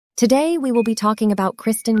Today, we will be talking about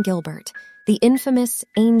Kristen Gilbert, the infamous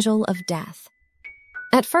Angel of Death.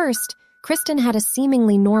 At first, Kristen had a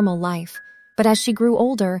seemingly normal life, but as she grew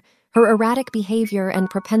older, her erratic behavior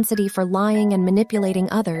and propensity for lying and manipulating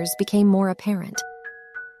others became more apparent.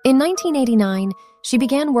 In 1989, she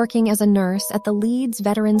began working as a nurse at the Leeds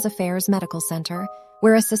Veterans Affairs Medical Center,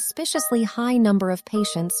 where a suspiciously high number of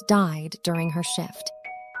patients died during her shift.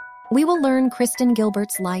 We will learn Kristen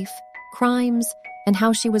Gilbert's life, crimes, and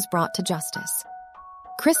how she was brought to justice.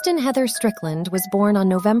 Kristen Heather Strickland was born on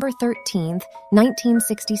November 13,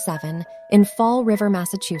 1967, in Fall River,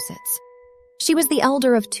 Massachusetts. She was the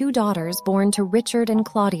elder of two daughters born to Richard and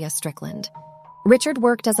Claudia Strickland. Richard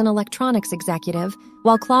worked as an electronics executive,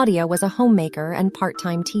 while Claudia was a homemaker and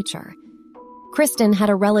part-time teacher. Kristen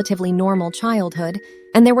had a relatively normal childhood,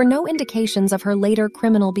 and there were no indications of her later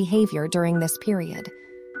criminal behavior during this period.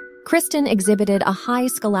 Kristen exhibited a high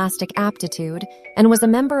scholastic aptitude and was a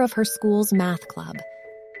member of her school's math club.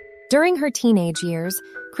 During her teenage years,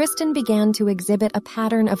 Kristen began to exhibit a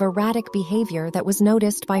pattern of erratic behavior that was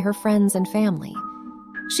noticed by her friends and family.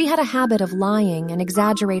 She had a habit of lying and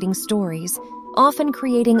exaggerating stories, often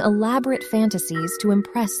creating elaborate fantasies to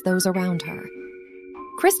impress those around her.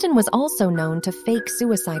 Kristen was also known to fake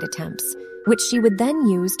suicide attempts, which she would then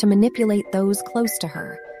use to manipulate those close to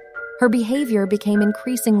her. Her behavior became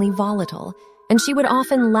increasingly volatile, and she would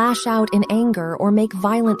often lash out in anger or make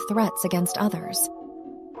violent threats against others.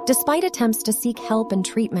 Despite attempts to seek help and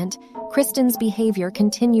treatment, Kristen's behavior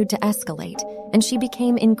continued to escalate, and she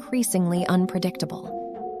became increasingly unpredictable.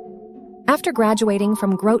 After graduating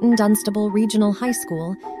from Groton-Dunstable Regional High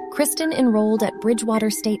School, Kristen enrolled at Bridgewater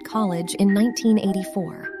State College in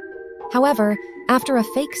 1984. However, after a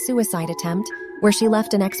fake suicide attempt, where she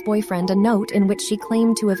left an ex-boyfriend a note in which she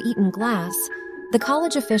claimed to have eaten glass, the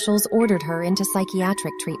college officials ordered her into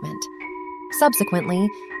psychiatric treatment. Subsequently,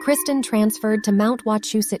 Kristen transferred to Mount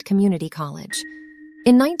Wachusett Community College.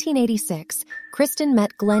 In 1986, Kristen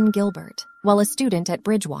met Glenn Gilbert while a student at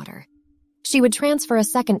Bridgewater. She would transfer a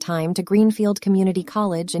second time to Greenfield Community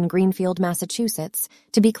College in Greenfield, Massachusetts,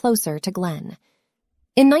 to be closer to Glenn.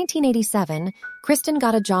 In 1987, Kristen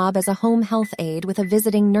got a job as a home health aide with a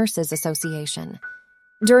visiting nurses association.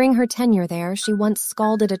 During her tenure there, she once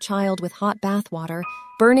scalded a child with hot bath water,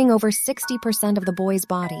 burning over 60% of the boy's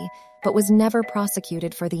body, but was never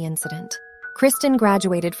prosecuted for the incident. Kristen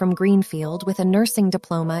graduated from Greenfield with a nursing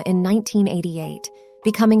diploma in 1988,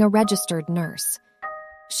 becoming a registered nurse.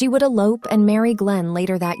 She would elope and marry Glenn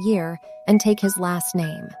later that year and take his last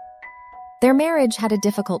name. Their marriage had a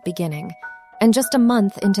difficult beginning, and just a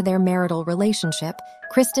month into their marital relationship,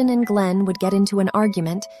 Kristen and Glenn would get into an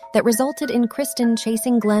argument that resulted in Kristen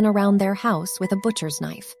chasing Glenn around their house with a butcher's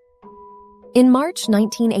knife. In March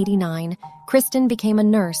 1989, Kristen became a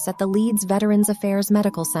nurse at the Leeds Veterans Affairs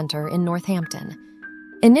Medical Center in Northampton.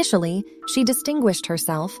 Initially, she distinguished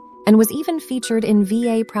herself and was even featured in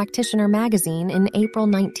VA Practitioner magazine in April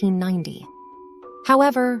 1990.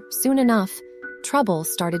 However, soon enough, trouble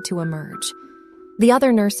started to emerge. The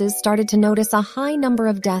other nurses started to notice a high number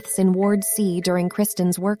of deaths in Ward C during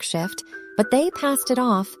Kristen's work shift, but they passed it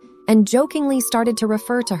off and jokingly started to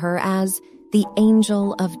refer to her as the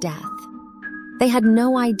Angel of Death. They had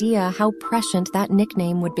no idea how prescient that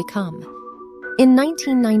nickname would become. In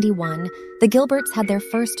 1991, the Gilberts had their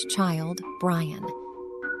first child, Brian.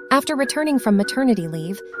 After returning from maternity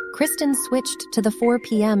leave, Kristen switched to the 4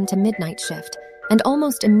 p.m. to midnight shift, and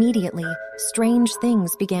almost immediately, strange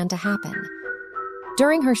things began to happen.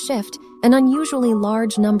 During her shift, an unusually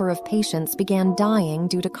large number of patients began dying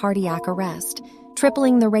due to cardiac arrest,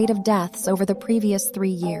 tripling the rate of deaths over the previous 3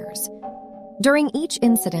 years. During each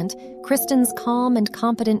incident, Kristen's calm and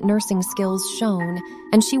competent nursing skills shone,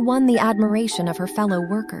 and she won the admiration of her fellow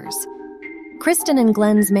workers. Kristen and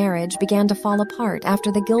Glenn's marriage began to fall apart after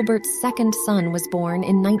the Gilberts' second son was born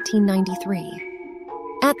in 1993.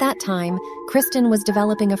 At that time, Kristen was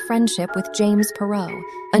developing a friendship with James Parole,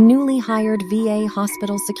 a newly hired VA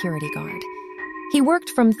hospital security guard. He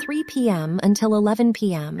worked from 3 p.m. until 11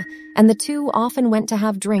 p.m., and the two often went to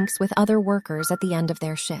have drinks with other workers at the end of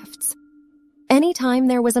their shifts. Anytime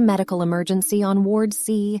there was a medical emergency on Ward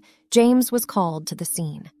C, James was called to the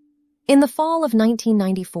scene. In the fall of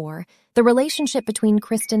 1994, the relationship between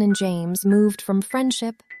Kristen and James moved from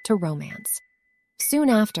friendship to romance.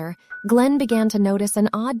 Soon after, Glenn began to notice an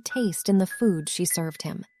odd taste in the food she served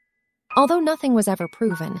him. Although nothing was ever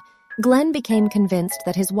proven, Glenn became convinced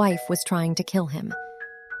that his wife was trying to kill him.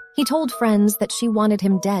 He told friends that she wanted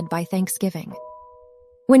him dead by Thanksgiving.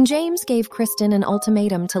 When James gave Kristen an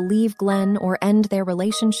ultimatum to leave Glenn or end their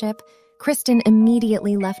relationship, Kristen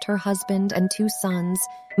immediately left her husband and 2 sons,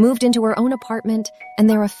 moved into her own apartment, and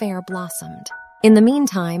their affair blossomed. In the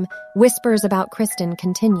meantime, whispers about Kristen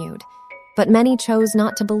continued, but many chose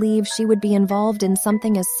not to believe she would be involved in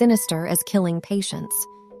something as sinister as killing patients.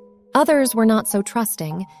 Others were not so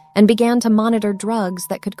trusting and began to monitor drugs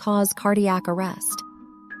that could cause cardiac arrest.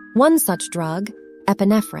 One such drug,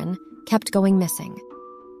 epinephrine, kept going missing.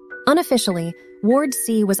 Unofficially, Ward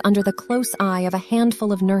C was under the close eye of a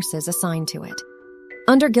handful of nurses assigned to it.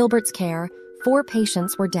 Under Gilbert's care, 4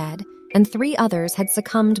 patients were dead, and 3 others had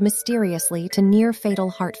succumbed mysteriously to near-fatal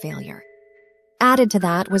heart failure. Added to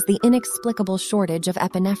that was the inexplicable shortage of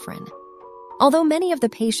epinephrine. Although many of the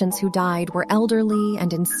patients who died were elderly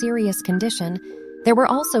and in serious condition, there were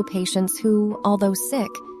also patients who, although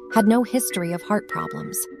sick, had no history of heart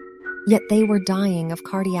problems. Yet they were dying of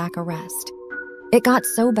cardiac arrest. It got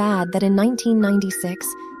so bad that in 1996,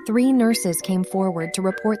 3 nurses came forward to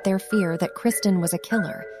report their fear that Kristen was a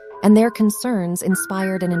killer, and their concerns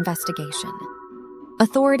inspired an investigation.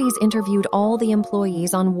 Authorities interviewed all the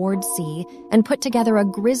employees on Ward C and put together a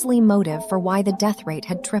grisly motive for why the death rate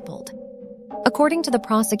had tripled. According to the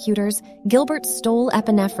prosecutors, Gilbert stole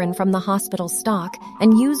epinephrine from the hospital stock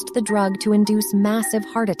and used the drug to induce massive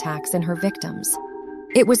heart attacks in her victims.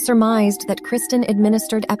 It was surmised that Kristen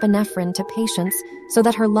administered epinephrine to patients so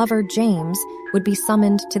that her lover, James, would be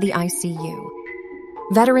summoned to the ICU.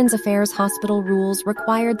 Veterans Affairs hospital rules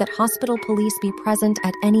required that hospital police be present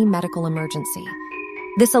at any medical emergency.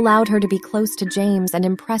 This allowed her to be close to James and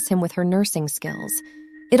impress him with her nursing skills.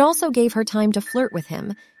 It also gave her time to flirt with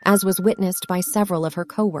him, as was witnessed by several of her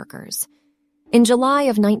co-workers. In July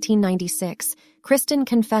of 1996, Kristen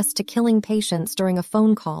confessed to killing patients during a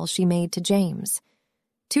phone call she made to James.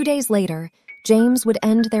 2 days later, James would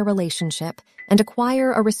end their relationship and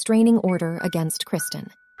acquire a restraining order against Kristen.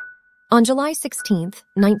 On July 16,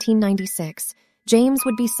 1996, James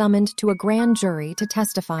would be summoned to a grand jury to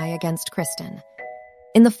testify against Kristen.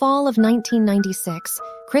 In the fall of 1996,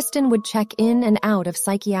 Kristen would check in and out of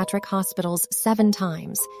psychiatric hospitals 7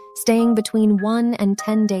 times, staying between 1 and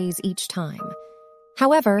 10 days each time.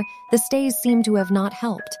 However, the stays seemed to have not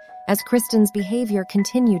helped, as Kristen's behavior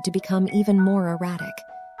continued to become even more erratic.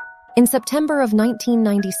 In September of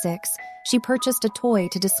 1996, she purchased a toy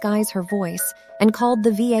to disguise her voice and called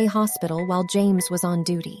the VA hospital while James was on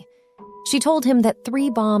duty. She told him that 3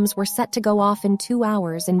 bombs were set to go off in 2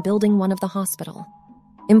 hours in Building 1 of the hospital.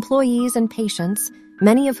 Employees and patients,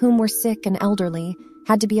 many of whom were sick and elderly,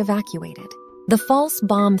 had to be evacuated. The false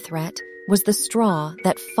bomb threat was the straw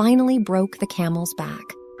that finally broke the camel's back.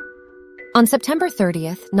 On September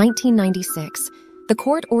 30th, 1996, the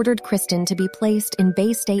court ordered Kristen to be placed in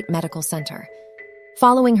Bay State Medical Center.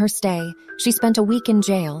 Following her stay, she spent a week in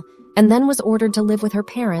jail and then was ordered to live with her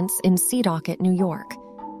parents in Seadocket, New York.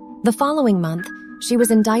 The following month, she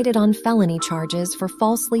was indicted on felony charges for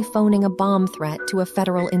falsely phoning a bomb threat to a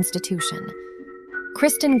federal institution.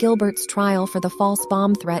 Kristen Gilbert's trial for the false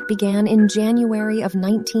bomb threat began in January of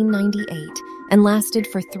 1998 and lasted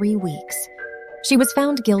for 3 weeks. She was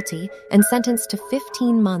found guilty and sentenced to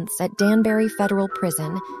 15 months at Danbury Federal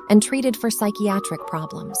Prison and treated for psychiatric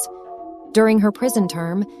problems. During her prison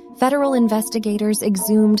term, federal investigators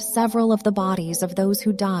exhumed several of the bodies of those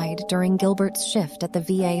who died during Gilbert's shift at the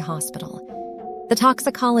VA hospital. The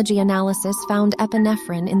toxicology analysis found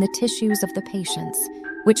epinephrine in the tissues of the patients,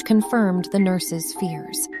 which confirmed the nurses'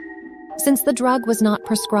 fears. Since the drug was not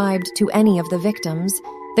prescribed to any of the victims,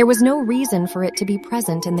 there was no reason for it to be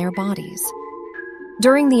present in their bodies.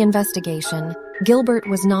 During the investigation, Gilbert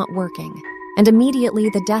was not working, and immediately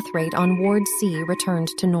the death rate on Ward C returned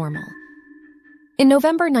to normal. In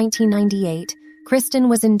November 1998, Kristen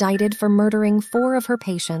was indicted for murdering 4 of her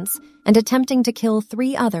patients and attempting to kill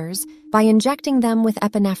 3 others by injecting them with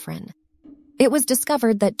epinephrine. It was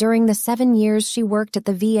discovered that during the 7 years she worked at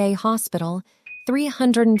the VA hospital,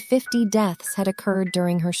 350 deaths had occurred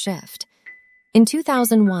during her shift. In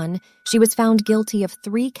 2001, she was found guilty of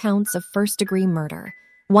 3 counts of first-degree murder,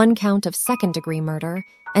 1 count of second-degree murder,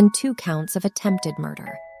 and 2 counts of attempted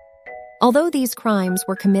murder. Although these crimes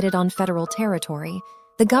were committed on federal territory,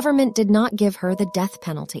 the government did not give her the death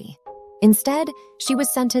penalty. Instead, she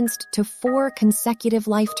was sentenced to 4 consecutive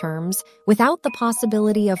life terms without the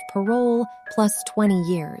possibility of parole plus 20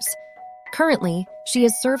 years. Currently, she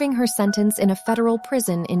is serving her sentence in a federal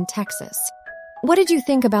prison in Texas. What did you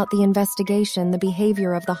think about the investigation, the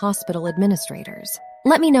behavior of the hospital administrators?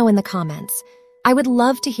 Let me know in the comments. I would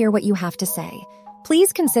love to hear what you have to say.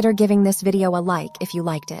 Please consider giving this video a like if you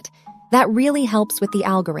liked it. That really helps with the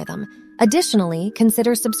algorithm. Additionally,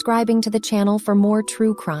 consider subscribing to the channel for more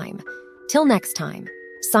true crime. Till next time,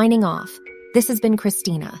 signing off. This has been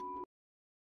Christina.